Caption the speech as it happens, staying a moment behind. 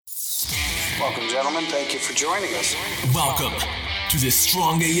Welcome, gentlemen. Thank you for joining us. Welcome to the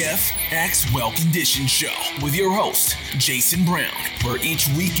Strong AF X Well Conditioned Show with your host, Jason Brown, where each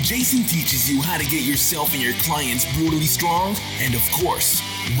week Jason teaches you how to get yourself and your clients brutally strong and, of course,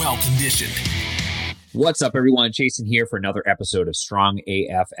 well conditioned. What's up, everyone? Jason here for another episode of Strong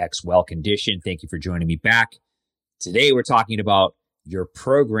AF X Well Conditioned. Thank you for joining me back. Today, we're talking about your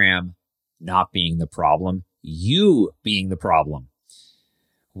program not being the problem, you being the problem.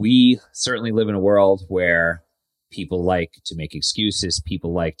 We certainly live in a world where people like to make excuses.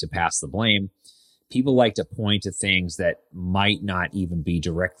 People like to pass the blame. People like to point to things that might not even be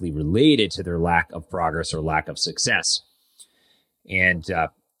directly related to their lack of progress or lack of success. And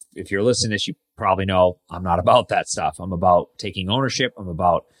if you're listening to this, you probably know I'm not about that stuff. I'm about taking ownership. I'm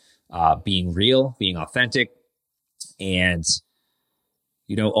about being real, being authentic, and,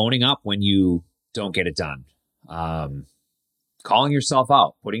 owning up when you don't get it done. Calling yourself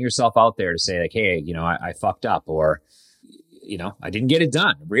out, putting yourself out there to say like, hey, I fucked up, or, I didn't get it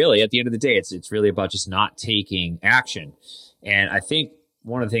done. Really, at the end of the day, it's really about just not taking action. And I think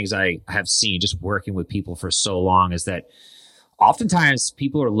one of the things I have seen just working with people for so long is that oftentimes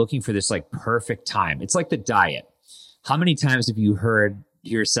people are looking for this like perfect time. It's like the diet. How many times have you heard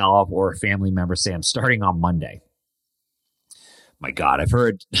yourself or a family member say, I'm starting on Monday? My God, I've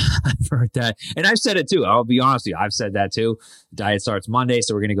heard that. And I've said it too. I'll be honest with you. I've said that too. Diet starts Monday.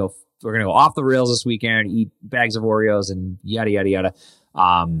 So we're going to go off the rails this weekend, eat bags of Oreos and yada, yada, yada.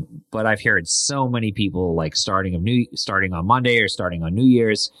 But I've heard so many people like starting on Monday or starting on New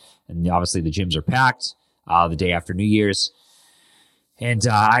Year's. And obviously the gyms are packed the day after New Year's. And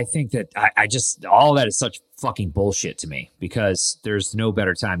I think that I just, all that is such fucking bullshit to me, because there's no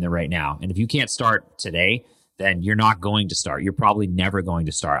better time than right now. And if you can't start today, then you're not going to start. You're probably never going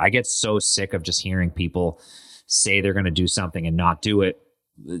to start. I get so sick of just hearing people say they're going to do something and not do it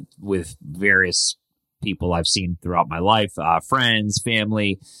with various people I've seen throughout my life, friends,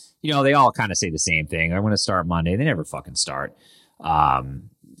 family. They all kind of say the same thing. I'm going to start Monday. They never fucking start. My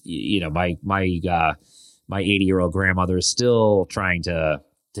 80-year-old grandmother is still trying to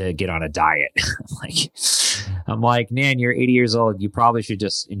get on a diet. I'm like, Nan, you're 80 years old. You probably should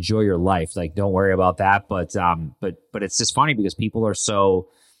just enjoy your life. Like, don't worry about that. But it's just funny because people are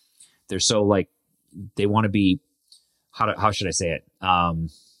they're so like, they want to be, how should I say it?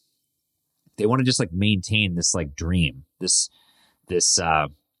 They want to just like maintain this like dream, this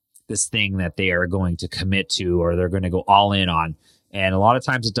thing that they are going to commit to, or they're going to go all in on. And a lot of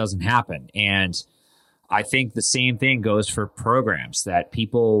times it doesn't happen. And I think the same thing goes for programs, that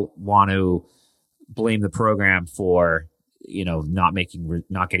people want to blame the program for, not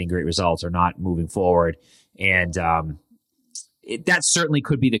getting great results or not moving forward. And that certainly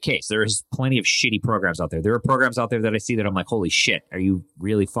could be the case. There's plenty of shitty programs out there. There are programs out there that I see that I'm like, holy shit, are you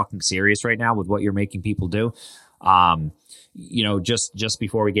really fucking serious right now with what you're making people do? Just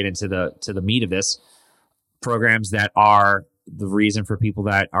before we get into the meat of this, programs that are the reason for people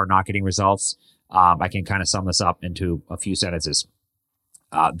that are not getting results. I can kind of sum this up into a few sentences.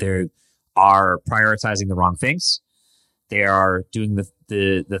 They are prioritizing the wrong things. They are doing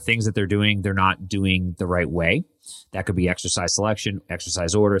the things that they're doing, they're not doing the right way. That could be exercise selection,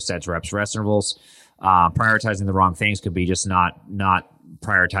 exercise order, sets, reps, rest intervals. Prioritizing the wrong things could be just not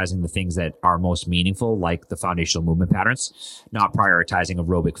prioritizing the things that are most meaningful, like the foundational movement patterns. Not prioritizing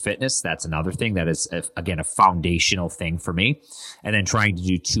aerobic fitness. That's another thing that is, again, a foundational thing for me. And then trying to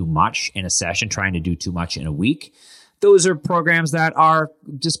do too much in a session, trying to do too much in a week. Those are programs that are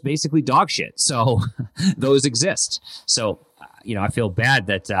just basically dog shit. So those exist. So, I feel bad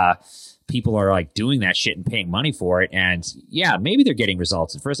that people are like doing that shit and paying money for it. And yeah, maybe they're getting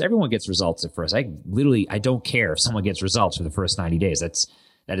results at first. Everyone gets results at first. I don't care if someone gets results for the first 90 days.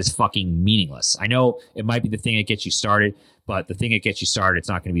 That is fucking meaningless. I know it might be the thing that gets you started, but the thing that gets you started, it's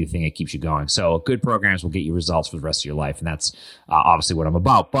not going to be the thing that keeps you going. So good programs will get you results for the rest of your life. And that's obviously what I'm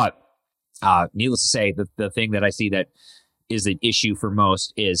about. But needless to say, the thing that I see that is an issue for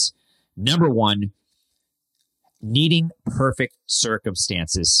most is, number one, needing perfect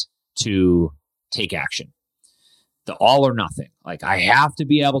circumstances to take action. The all or nothing. Like, I have to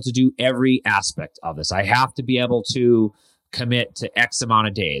be able to do every aspect of this. I have to be able to commit to X amount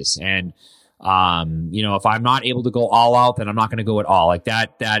of days. And, if I'm not able to go all out, then I'm not going to go at all. Like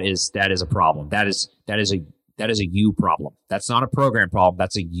that is a problem. That is a you problem. That's not a program problem.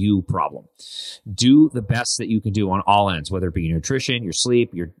 That's a you problem. Do the best that you can do on all ends, whether it be your nutrition, your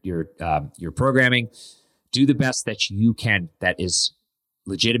sleep, your programming. Do the best that you can that is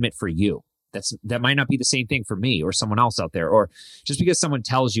legitimate for you. That might not be the same thing for me or someone else out there, or just because someone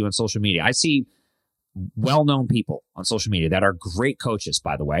tells you on social media. I see well-known people on social media that are great coaches,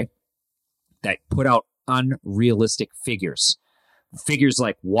 by the way, that put out unrealistic figures. Figures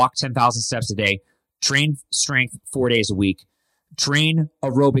like walk 10,000 steps a day, train strength 4 days a week, train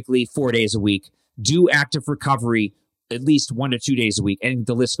aerobically 4 days a week, do active recovery at least 1 to 2 days a week, and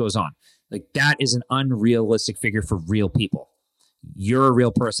the list goes on. Like, that is an unrealistic figure for real people. You're a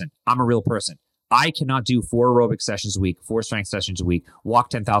real person. I'm a real person. I cannot do 4 aerobic sessions a week, 4 strength sessions a week, walk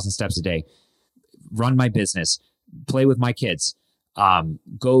 10,000 steps a day, run my business, play with my kids,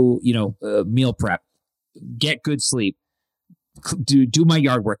 go, meal prep, get good sleep, do my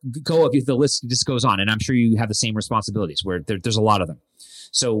yard work, the list just goes on. And I'm sure you have the same responsibilities where there's a lot of them.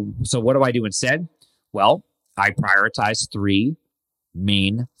 So what do I do instead? Well, I prioritize 3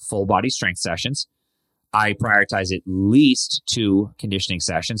 main full body strength sessions. I prioritize at least 2 conditioning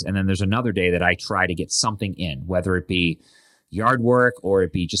sessions. And then there's another day that I try to get something in, whether it be yard work or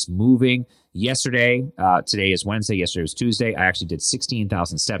it be just moving. Yesterday, today is Wednesday, yesterday was Tuesday. I actually did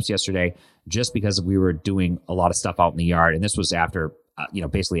 16,000 steps yesterday just because we were doing a lot of stuff out in the yard. And this was after,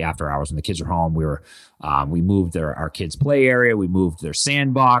 basically after hours when the kids were home. We moved our kids' play area. We moved their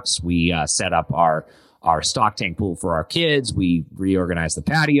sandbox. We set up our stock tank pool for our kids. We reorganized the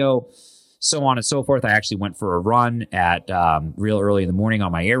patio, so on and so forth. I actually went for a run at real early in the morning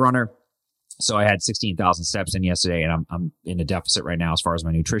on my Air Runner. So I had 16,000 steps in yesterday, and I'm in a deficit right now as far as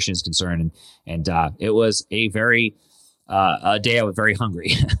my nutrition is concerned. And it was a day I was very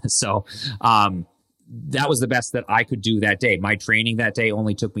hungry. So that was the best that I could do that day. My training that day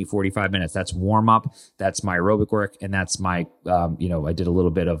only took me 45 minutes. That's warm up. That's my aerobic work. And that's my, I did a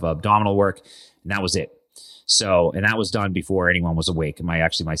little bit of abdominal work, and that was it. So, and that was done before anyone was awake. And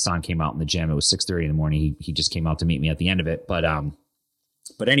my son came out in the gym. It was 6:30 in the morning. He just came out to meet me at the end of it. But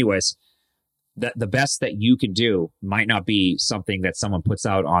anyways, the best that you can do might not be something that someone puts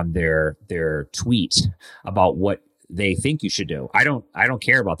out on their tweet about what they think you should do. I don't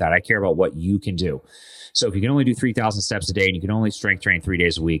care about that. I care about what you can do. So if you can only do 3,000 steps a day and you can only strength train 3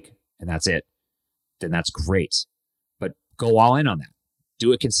 days a week, and that's it, then that's great. But go all in on that.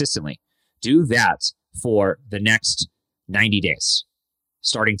 Do it consistently. Do that for the next 90 days,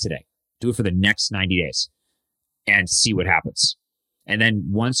 starting today. Do it for the next 90 days and see what happens. And then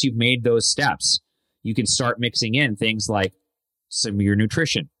once you've made those steps, you can start mixing in things like some of your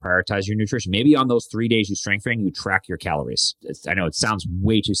nutrition. Prioritize your nutrition. Maybe on those 3 days you strength train, you track your calories. I know it sounds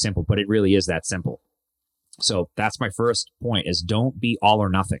way too simple, but it really is that simple. So that's my first point, is don't be all or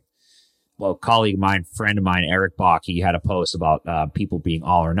nothing. Well, colleague of mine, friend of mine, Eric Bach, he had a post about people being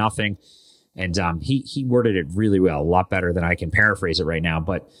all or nothing. And he worded it really well, a lot better than I can paraphrase it right now.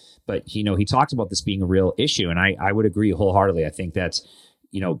 But he talked about this being a real issue. And I would agree wholeheartedly. I think that,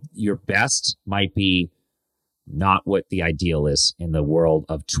 your best might be not what the ideal is in the world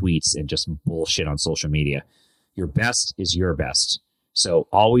of tweets and just bullshit on social media. Your best is your best. So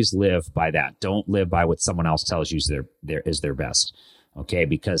always live by that. Don't live by what someone else tells you is their best. Okay,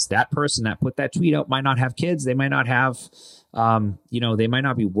 because that person that put that tweet out might not have kids. They might not have, they might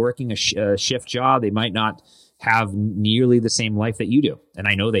not be working a shift job. They might not have nearly the same life that you do. And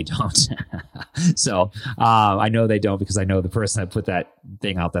I know they don't. So I know they don't, because I know the person that put that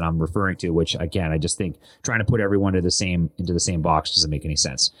thing out that I'm referring to, which again, I just think trying to put everyone into the same box doesn't make any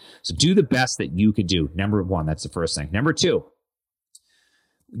sense. So do the best that you can do. Number 1, that's the first thing. Number 2,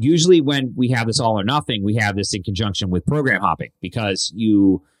 usually when we have this all or nothing, we have this in conjunction with program hopping, because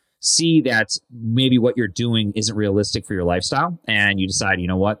you see that maybe what you're doing isn't realistic for your lifestyle, and you decide, you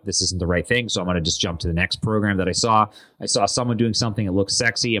know what, this isn't the right thing, so I'm going to just jump to the next program that I saw someone doing something that looks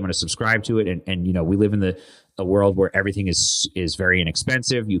sexy. I'm going to subscribe to it. And we live in a world where everything is very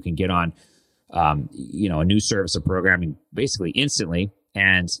inexpensive. You can get on, a new service or programming basically instantly.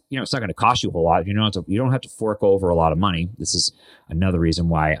 And, it's not going to cost you a whole lot. You don't have to fork over a lot of money. This is another reason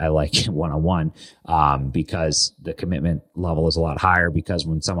why I like one-on-one, because the commitment level is a lot higher, because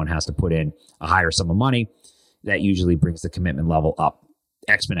when someone has to put in a higher sum of money, that usually brings the commitment level up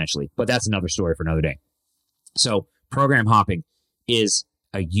exponentially. But that's another story for another day. So program hopping is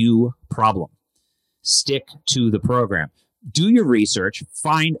a you problem. Stick to the program. Do your research.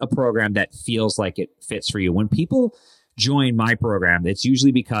 Find a program that feels like it fits for you. When people join my program, it's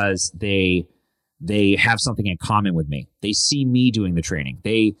usually because they have something in common with me. They see me doing the training.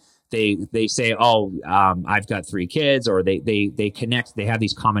 They say, oh, I've got 3 kids, or they connect. They have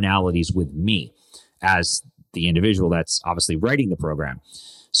these commonalities with me as the individual that's obviously writing the program.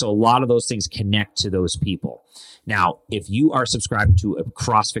 So a lot of those things connect to those people. Now, if you are subscribing to a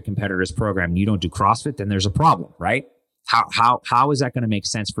CrossFit Competitors program and you don't do CrossFit, then there's a problem, right? How is that going to make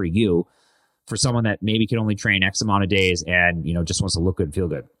sense for you? For someone that maybe can only train X amount of days and, just wants to look good and feel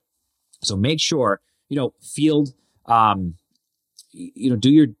good. So make sure, field, do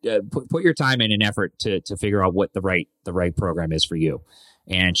your put your time in and effort to figure out what the right program is for you.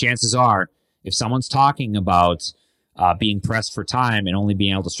 And chances are, if someone's talking about being pressed for time and only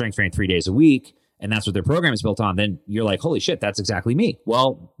being able to strength train 3 days a week, and that's what their program is built on, then you're like, holy shit, that's exactly me.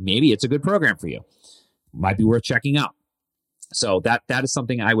 Well, maybe it's a good program for you. Might be worth checking out. So that is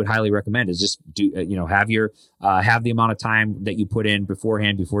something I would highly recommend, is just have the amount of time that you put in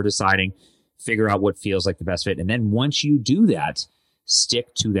beforehand, before deciding, figure out what feels like the best fit. And then once you do that,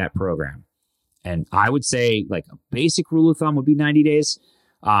 stick to that program. And I would say, like, a basic rule of thumb would be 90 days.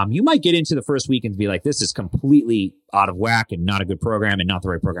 You might get into the first week and be like, this is completely out of whack and not a good program and not the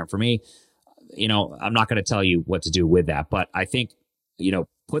right program for me. I'm not going to tell you what to do with that, but I think,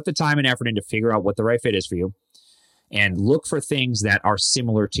 put the time and effort in to figure out what the right fit is for you, and look for things that are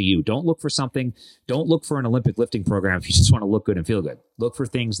similar to you. Don't look for an Olympic lifting program if you just want to look good and feel good. Look for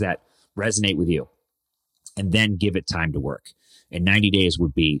things that resonate with you, and then give it time to work. And 90 days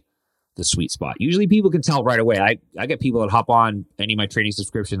would be the sweet spot. Usually people can tell right away. I get people that hop on any of my training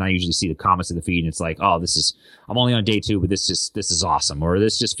subscription. I usually see the comments in the feed, and it's like, oh, I'm only on day 2, but this is awesome, or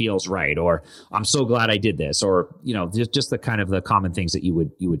this just feels right, or I'm so glad I did this, or just the kind of the common things that you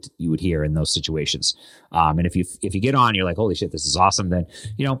would hear in those situations. And if you get on, you're like, holy shit, this is awesome, then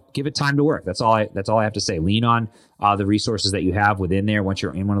give it time to work. That's all I have to say. Lean on the resources that you have within there once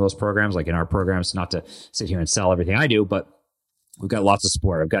you're in one of those programs, like in our programs. Not to sit here and sell everything I do, but we've got lots of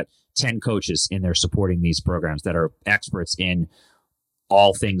support. I've got 10 coaches in there supporting these programs that are experts in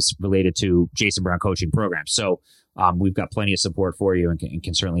all things related to Jason Brown coaching programs. So we've got plenty of support for you, and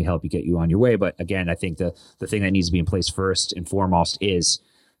can certainly help you get you on your way. But again, I think the thing that needs to be in place first and foremost is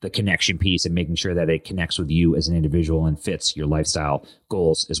the connection piece, and making sure that it connects with you as an individual and fits your lifestyle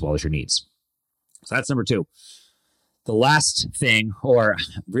goals as well as your needs. So that's number 2. The last thing, or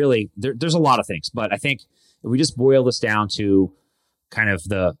really there's a lot of things, but I think if we just boil this down to kind of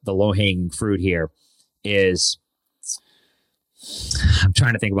the low-hanging fruit here, is, I'm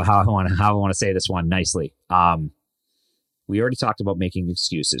trying to think about how I want to say this one nicely. We already talked about making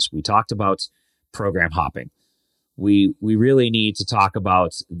excuses. We talked about program hopping. We really need to talk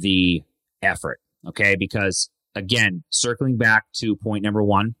about the effort, okay? Because again, circling back to point number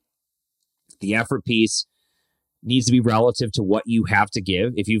 1, the effort piece needs to be relative to what you have to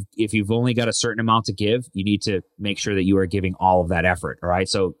give. If you've only got a certain amount to give, you need to make sure that you are giving all of that effort. All right.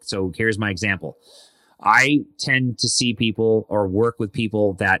 So here's my example. I tend to see people or work with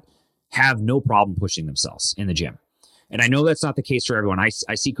people that have no problem pushing themselves in the gym. And I know that's not the case for everyone. I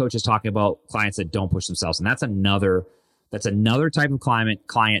see coaches talking about clients that don't push themselves, and that's another type of client.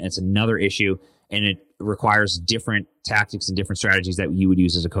 It's another issue, and it requires different tactics and different strategies that you would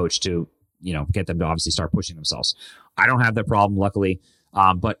use as a coach to get them to obviously start pushing themselves. I don't have that problem, luckily.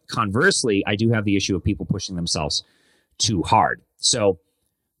 But conversely, I do have the issue of people pushing themselves too hard. So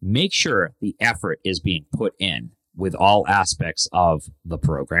make sure the effort is being put in with all aspects of the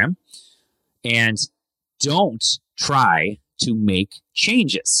program, and don't try to make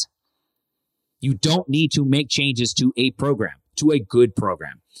changes. You don't need to make changes to a program, to a good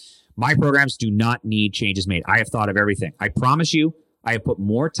program. My programs do not need changes made. I have thought of everything. I promise you, I have put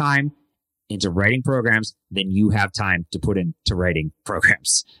more time into writing programs than you have time to put into writing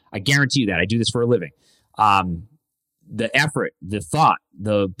programs. I guarantee you that. I do this for a living. The effort, the thought,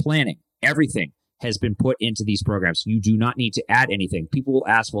 the planning, everything has been put into these programs. You do not need to add anything. People will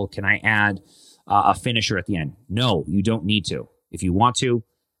ask, well, can I add a finisher at the end? No, you don't need to. If you want to,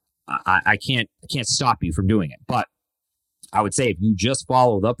 I can't stop you from doing it. But I would say if you just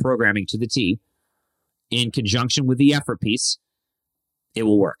follow the programming to the T in conjunction with the effort piece, it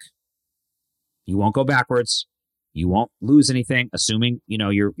will work. You won't go backwards. You won't lose anything, assuming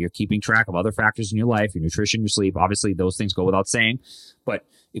you're keeping track of other factors in your life, your nutrition, your sleep. Obviously, those things go without saying. But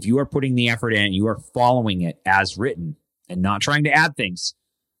if you are putting the effort in, you are following it as written and not trying to add things,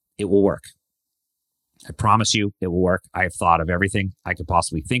 it will work. I promise you it will work. I have thought of everything I could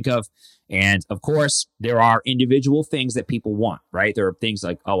possibly think of. And of course, there are individual things that people want, right? There are things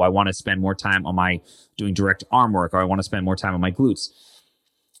like, oh, I want to spend more time on doing direct arm work, or I want to spend more time on my glutes.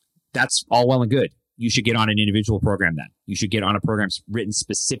 That's all well and good. You should get on an individual program then. You should get on a program written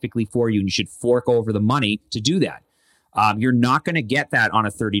specifically for you, and you should fork over the money to do that. You're not going to get that on a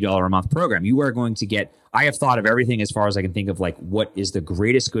 $30 a month program. You are going to get, I have thought of everything as far as I can think of, like what is the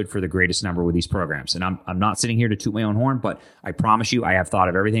greatest good for the greatest number with these programs. And I'm not sitting here to toot my own horn, but I promise you, I have thought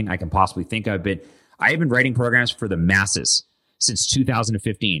of everything I can possibly think of. I have been writing programs for the masses since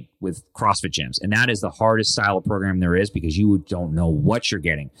 2015 with CrossFit gyms. And that is the hardest style of program there is, because you don't know what you're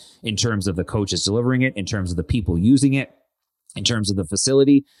getting in terms of the coaches delivering it, in terms of the people using it, in terms of the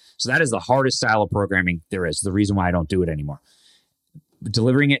facility. So that is the hardest style of programming there is. The reason why I don't do it anymore.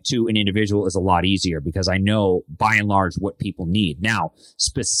 delivering it to an individual is a lot easier because I know by and large what people need. Now,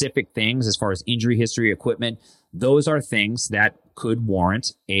 specific things as far as injury history, equipment, those are things that could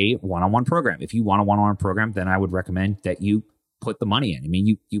warrant a one-on-one program. If you want a one-on-one program, then I would recommend that you put the money in. I mean,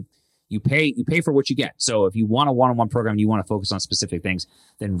 you pay for what you get. So if you want a one-on-one program and you want to focus on specific things,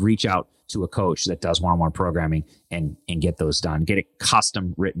 then reach out to a coach that does one-on-one programming and get those done. Get it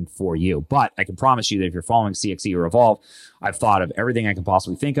custom written for you. But I can promise you that if you're following CXE or Evolve, I've thought of everything I can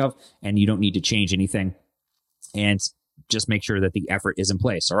possibly think of, and you don't need to change anything. And just make sure that the effort is in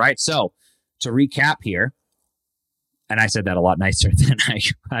place. All right. So to recap here, and I said that a lot nicer than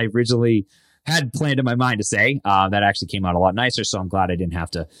I originally had planned in my mind to say. That actually came out a lot nicer. So I'm glad I didn't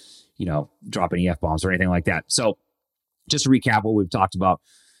have to, drop any F-bombs or anything like that. So just to recap what we've talked about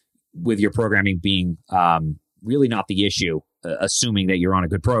with your programming being really not the issue, assuming that you're on a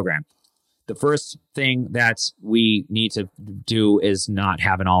good program. The first thing that we need to do is not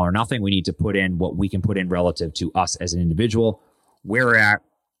have an all or nothing. We need to put in what we can put in relative to us as an individual, where we're at,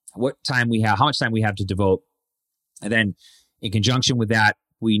 what time we have, how much time we have to devote. And then in conjunction with that,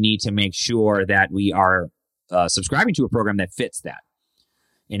 we need to make sure that we are subscribing to a program that fits that.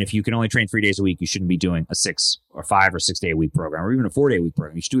 And if you can only train 3 days a week, you shouldn't be doing a 6 or 5 or 6 day a week program, or even a 4 day a week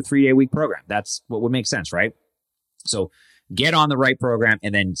program. You should do a 3 day a week program. That's what would make sense, right? So get on the right program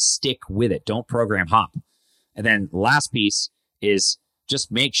and then stick with it. Don't program hop. And then the last piece is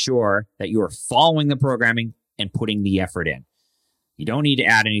just make sure that you are following the programming and putting the effort in. You don't need to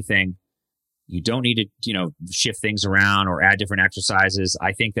add anything. You don't need to, shift things around or add different exercises.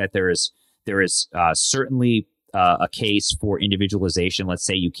 I think that there is certainly a case for individualization. Let's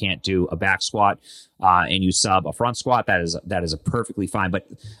say you can't do a back squat and you sub a front squat. That is a perfectly fine. But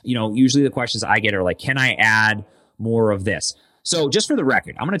usually the questions I get are like, can I add more of this? So just for the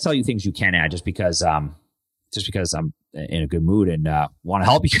record, I'm going to tell you things you can add just because I'm in a good mood and want to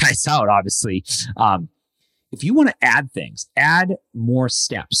help you guys out. Obviously, if you want to add things, add more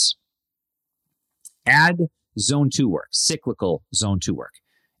steps. Add zone 2 work, cyclical zone 2 work.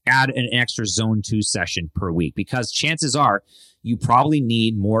 Add an extra zone 2 session per week, because chances are you probably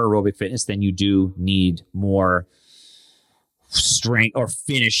need more aerobic fitness than you do need more strength or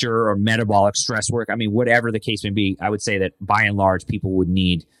finisher or metabolic stress work. I mean, whatever the case may be, I would say that by and large, people would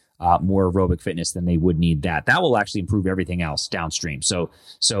need more aerobic fitness than they would need that. That will actually improve everything else downstream. So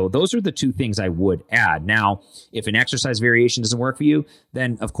those are the two things I would add. Now, if an exercise variation doesn't work for you,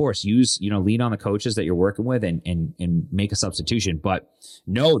 then of course lean on the coaches that you're working with and make a substitution. But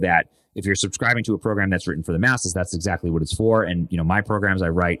know that if you're subscribing to a program that's written for the masses, that's exactly what it's for. And my programs, I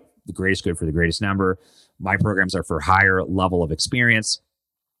write the greatest good for the greatest number. My programs are for higher level of experience.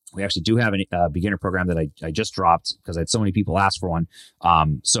 We actually do have a beginner program that I just dropped because I had so many people ask for one.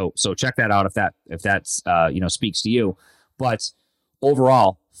 So check that out if that's speaks to you. But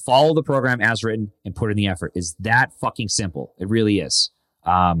overall, follow the program as written and put in the effort. Is that fucking simple? It really is.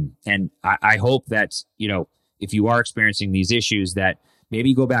 And I hope that if you are experiencing these issues, that maybe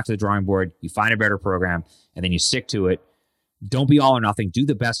you go back to the drawing board, you find a better program, and then you stick to it. Don't be all or nothing. Do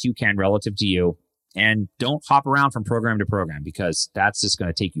the best you can relative to you. And don't hop around from program to program, because that's just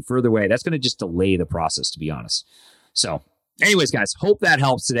going to take you further away. That's going to just delay the process, to be honest. So anyways, guys, hope that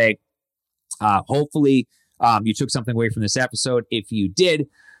helps today. Hopefully you took something away from this episode. If you did,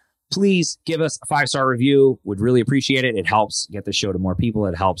 please give us a 5-star review. Would really appreciate it. It helps get the show to more people.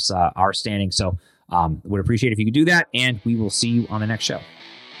 It helps our standing. So would appreciate if you could do that. And we will see you on the next show.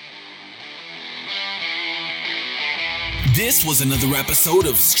 This was another episode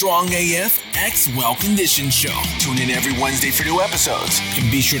of Strong AF X Well Conditioned Show. Tune in every Wednesday for new episodes.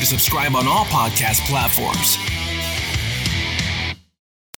 And be sure to subscribe on all podcast platforms.